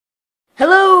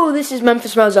Hello, this is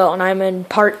Memphis Mozo, and I'm in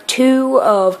part 2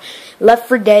 of Left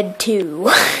 4 Dead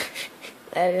 2.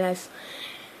 Very nice.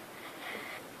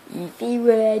 You see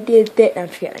what I did there? No, I'm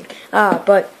just kidding.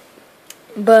 But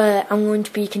I'm going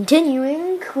to be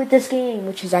continuing with this game,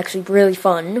 which is actually really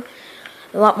fun.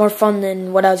 A lot more fun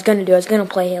than what I was going to do. I was going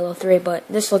to play Halo 3, but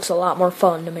this looks a lot more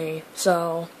fun to me.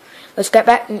 So, let's get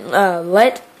back,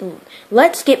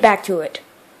 let's get back to it.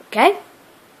 Okay?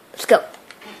 Let's go.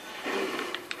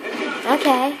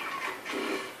 Okay.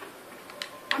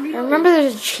 I remember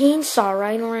there's a chainsaw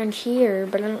right around here,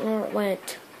 but I don't know where it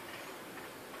went.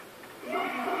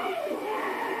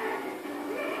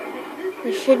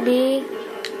 There should be.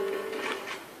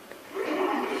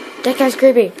 That guy's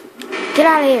creepy. Get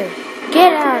out of here.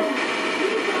 Get out.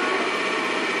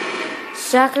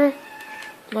 Sucker.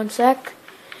 1 sec.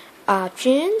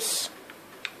 Options.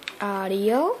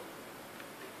 Audio.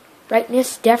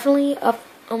 Brightness definitely up.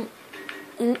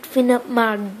 Infinite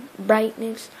my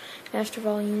brightness, master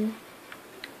volume.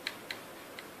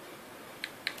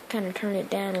 Kind of turn it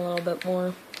down a little bit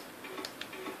more.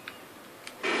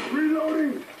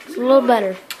 Reloading. It's a little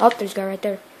better. Oh, there's a guy right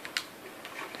there.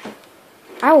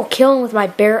 I will kill him with my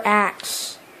bare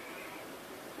axe.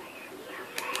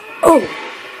 Oh,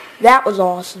 that was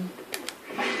awesome.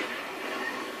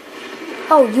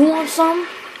 Oh, you want some?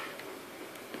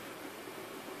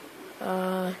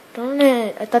 Darn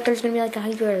it. I thought there was going to be like a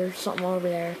Hydra or something over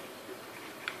there.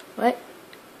 What?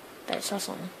 I saw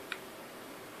something.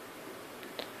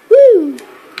 Woo!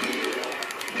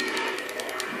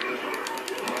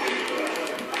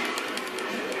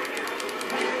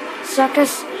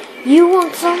 Suckers, you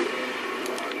want some?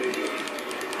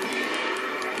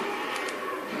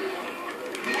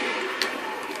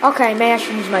 Okay, maybe I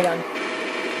should use my gun.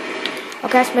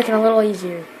 Okay, that's making it a little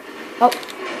easier. Oh.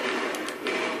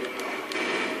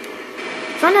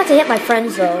 Try not to hit my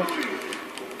friends though.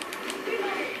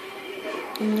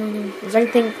 Is there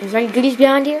any goodies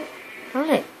behind here?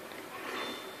 Alright.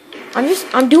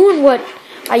 I'm doing what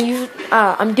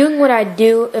I'm doing what I'd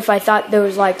do if I thought there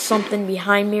was like something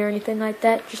behind me or anything like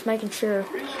that. Just making sure.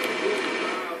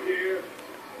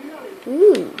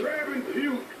 Ooh.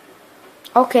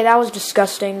 Okay, that was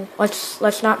disgusting.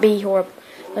 Let's not be horrible.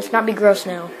 Let's not be gross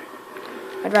now.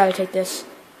 I'd rather take this.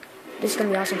 This is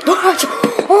gonna be awesome.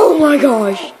 Oh my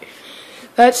gosh!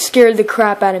 That scared the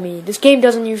crap out of me. This game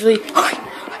doesn't usually...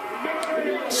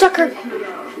 Sucker!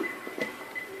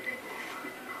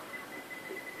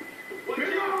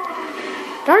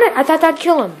 Darn it, I thought that'd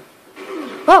kill him.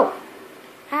 Whoa!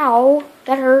 Ow,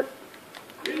 that hurt.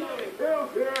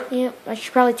 Yep, I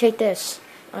should probably take this.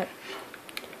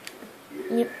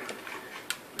 Yep.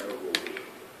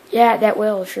 Yeah, that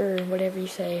will, sure, whatever you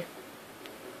say.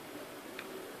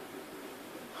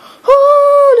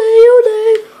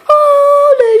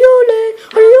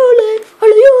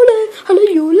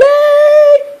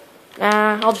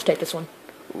 I'll just take this one.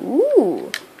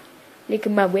 Ooh, look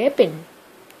at my weapon.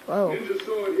 Whoa.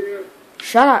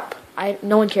 Shut up.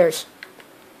 No one cares.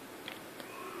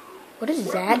 What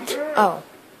is that? Oh.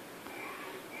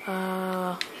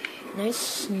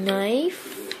 Nice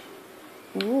knife.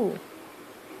 Ooh.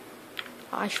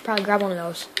 I should probably grab one of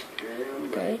those.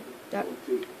 Okay.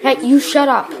 Hey, you shut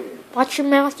up. Watch your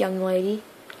mouth, young lady.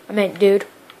 I meant, dude.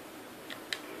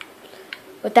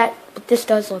 But this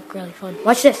does look really fun.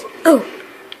 Watch this. Oh.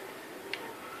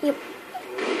 Yep.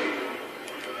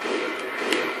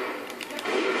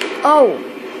 Oh.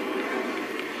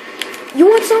 You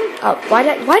want some? Oh, why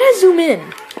did I zoom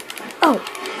in? Oh.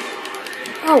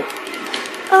 Oh.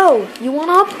 Oh, you want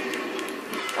up?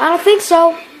 I don't think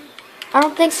so. I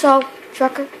don't think so,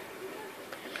 trucker.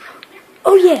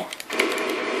 Oh yeah.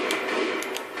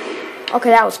 Okay,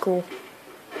 that was cool.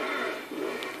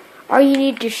 All you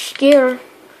need to scare.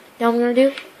 Now I'm gonna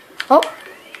do. Oh.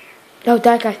 No,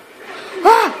 that guy.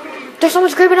 Ah! There's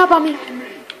someone creeping up on me.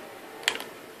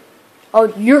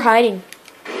 Oh, you're hiding.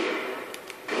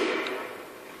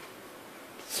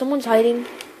 Someone's hiding.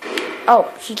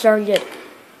 Oh, she's already dead.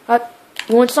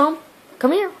 You want some?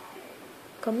 Come here.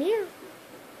 Come here.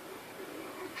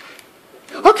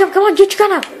 Oh, come on, get your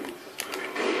gun out.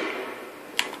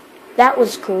 That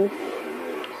was cool.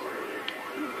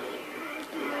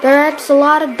 There's a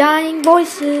lot of dying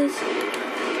voices.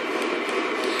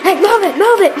 Hey, move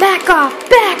it, back off.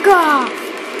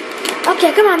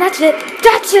 Okay, come on, that's it.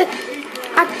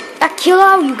 I kill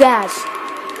all you guys.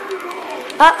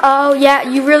 Uh-oh, yeah,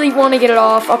 you really want to get it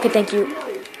off. Okay, thank you.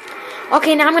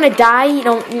 Okay, now I'm gonna die.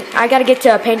 I gotta get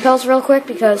to pain pills real quick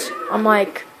because I'm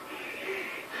like...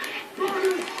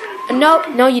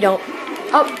 No, you don't.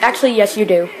 Oh, actually, yes, you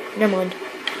do. Never mind.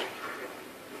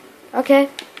 Okay.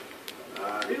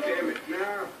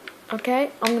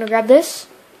 Okay, I'm gonna grab this.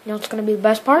 You know what's gonna be the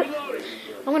best part?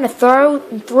 I'm gonna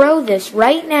throw this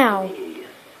right now.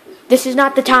 This is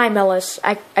not the time, Ellis.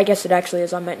 I guess it actually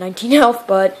is. I'm at 19 health,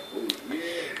 but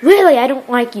really, I don't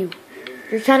like you.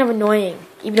 You're kind of annoying,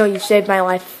 even though you've saved my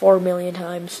life 4 million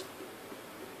times.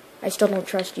 I still don't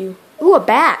trust you. Ooh, a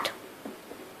bat.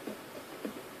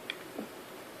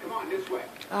 Come on, this way.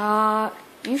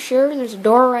 You sure? There's a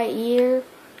door right here.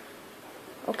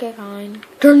 Okay, fine.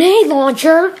 Grenade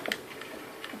launcher?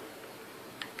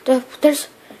 There's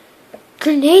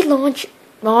grenade launch.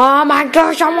 Oh my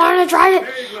gosh, I want to try it.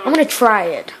 I'm going to try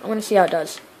it. I'm going to see how it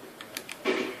does.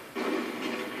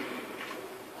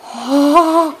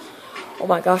 Oh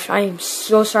my gosh, I am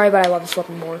so sorry, but I love this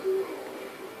weapon more.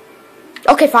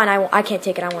 Okay, fine, I can't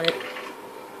take it. I want it.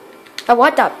 Oh,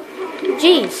 what the?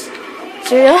 Jeez.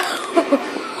 Serious?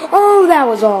 Oh, that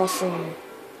was awesome.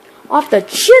 Off the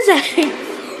Chizang.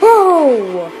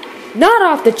 Oh, not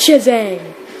off the Chizang.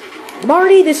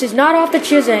 Marty, this is not off the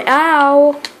Chizang.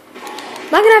 Ow.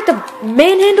 Am I going to have to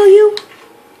manhandle you?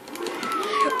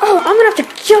 Oh, I'm going to have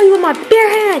to kill you with my bare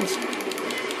hands.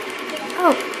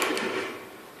 Oh,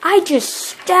 I just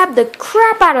stabbed the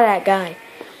crap out of that guy.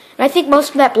 And I think most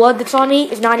of that blood that's on me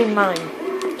is not even mine.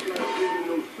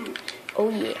 Oh,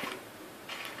 yeah.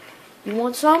 You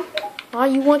want some? Huh,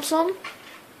 you want some?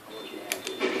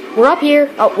 We're up here.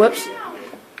 Oh, whoops.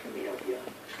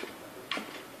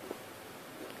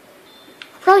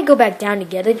 I'll probably go back down to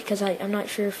get it because I'm not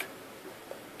sure if...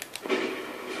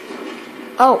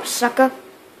 Oh, sucker.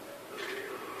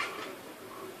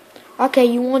 Okay,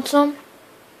 you want some?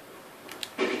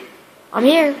 I'm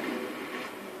here.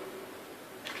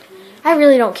 I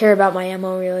really don't care about my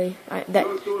ammo, really.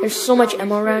 There's so much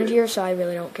ammo around here, so I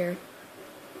really don't care.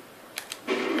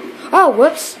 Oh,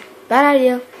 whoops. Bad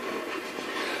idea.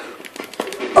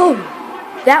 Oh,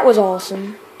 that was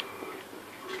awesome.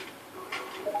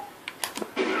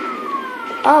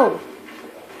 Oh,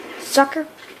 sucker.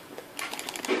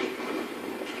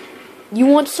 You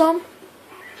want some?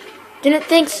 Didn't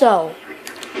think so.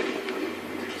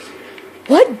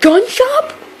 What? Gun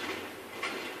shop?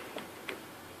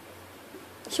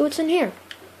 See what's in here.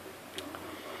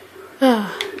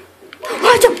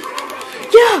 What the?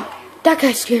 Yeah, that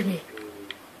guy scared me.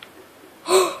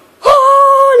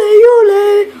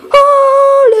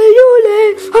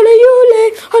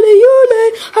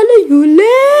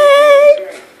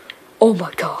 Oh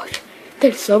my gosh,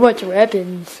 there's so much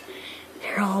weapons.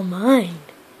 They're all mine.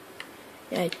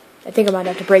 I think I might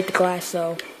have to break the glass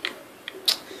though.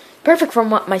 Perfect from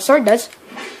what my sword does.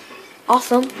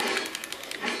 Awesome.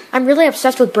 I'm really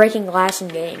obsessed with breaking glass in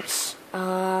games.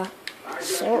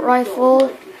 Assault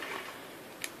rifle.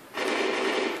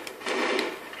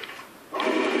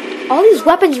 All these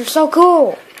weapons are so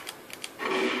cool.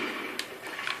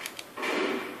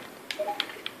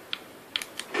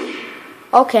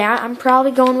 Okay, I'm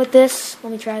probably going with this.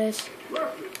 Let me try this.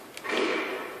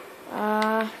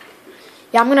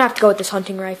 Yeah, I'm gonna have to go with this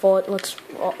hunting rifle. It looks...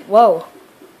 Whoa.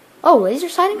 Oh, laser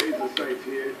sighting?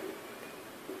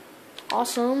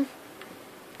 Awesome.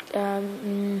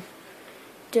 Am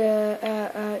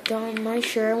I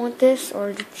sure I want this,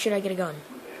 or should I get a gun?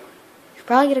 Should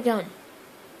probably get a gun.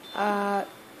 I'll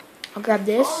grab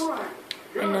this.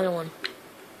 And another one.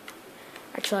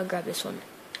 Actually, I'll grab this one.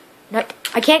 No,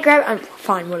 I can't grab it.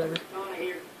 Fine, whatever.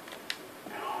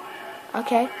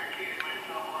 Okay.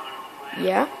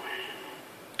 Yeah.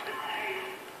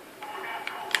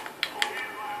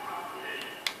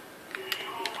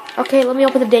 Okay, let me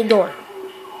open the dang door.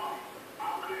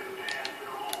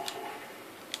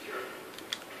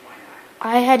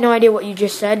 I had no idea what you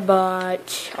just said,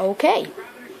 but okay.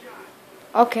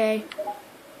 Okay.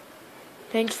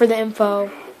 Thanks for the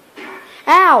info.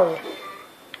 Ow!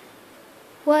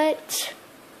 What?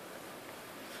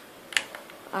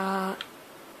 Come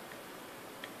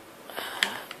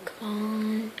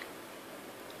on.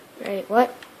 Right,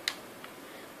 what?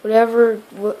 Whatever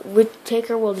with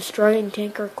Taker will destroy and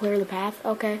Tinker clear the path.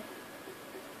 Okay.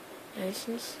 Nice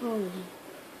and slowly.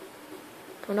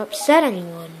 Don't upset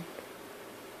anyone.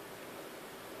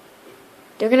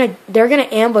 They're gonna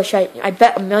ambush. I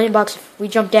bet $1 million if we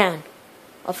jump down.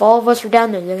 If all of us are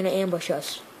down there, they're gonna ambush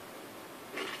us.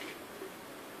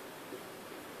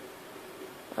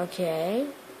 Okay.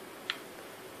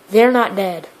 They're not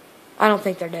dead. I don't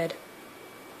think they're dead.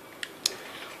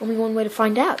 Only one way to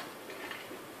find out.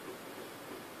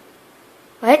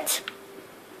 What?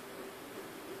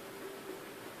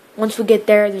 Once we get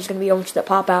there, there's going to be owners that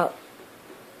pop out.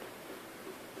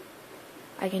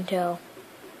 I can tell.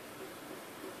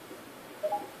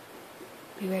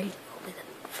 Be ready to open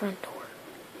the front door.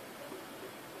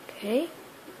 Okay.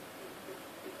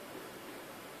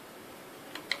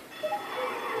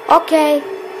 Okay.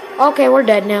 Okay, we're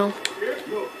dead now.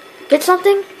 Get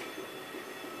something?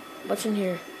 What's in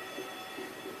here?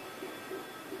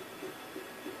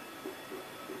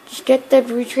 Just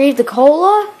retrieve the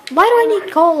cola? Why do I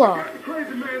need cola? The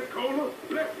crazy man's cola.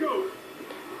 Let's go.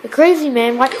 The crazy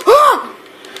man, what?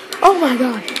 Oh my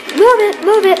god.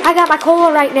 Move it. I got my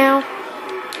cola right now.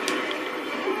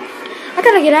 I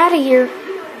gotta get out of here.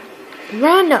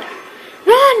 Rhonda.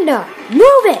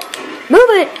 Move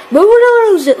it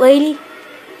or lose it, lady.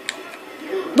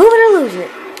 Move it or lose it.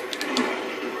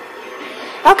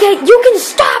 Okay, you can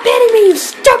stop hitting me, you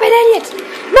stupid idiots.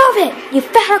 Move it, you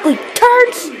fat ugly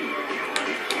turds.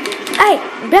 Hey,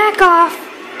 back off.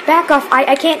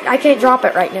 I can't drop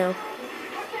it right now.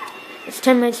 It's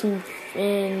 10 minutes and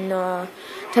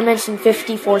 10 minutes and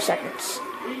 54 seconds.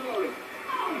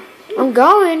 I'm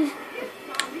going.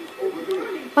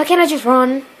 Why can't I just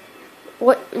run?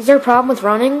 What is there a problem with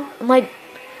running?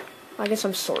 I guess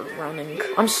I'm sort of running.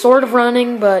 I'm sort of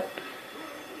running, but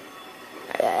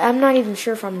I'm not even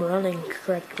sure if I'm running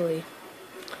correctly.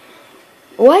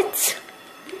 What?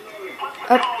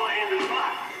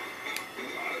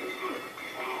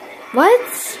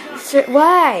 What?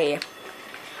 Why?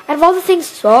 Out of all the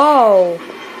things,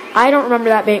 I don't remember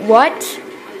that being. What?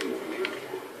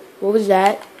 What was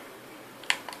that?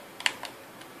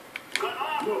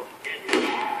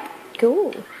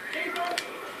 Cool.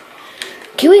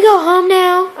 Can we go home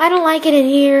now? I don't like it in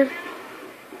here.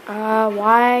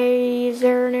 Why is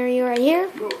there an area right here?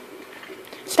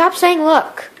 Stop saying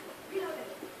look.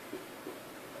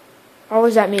 Or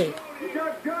was that me?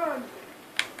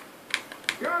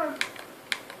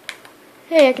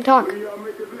 Hey, I can talk.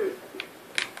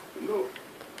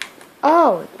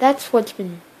 Oh, that's what's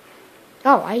been...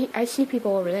 Oh, I see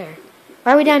people over there.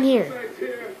 Why are we down here?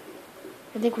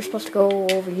 I think we're supposed to go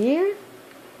over here.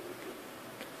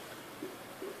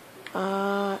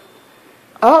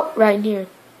 Oh, right in here.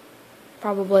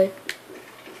 Probably.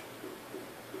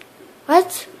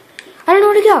 What? I don't know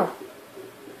where to go.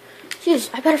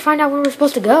 Jeez, I better find out where we're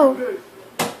supposed to go.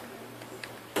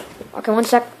 Okay, one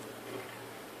sec.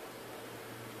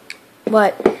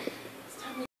 What?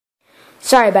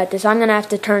 Sorry about this. I'm gonna have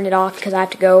to turn it off because I have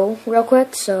to go real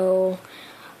quick. So,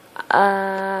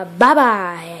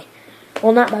 bye-bye.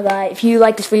 Well, not bye-bye. If you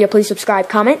like this video, please subscribe,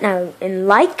 comment, and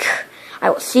like. I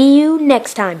will see you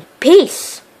next time.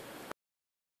 Peace.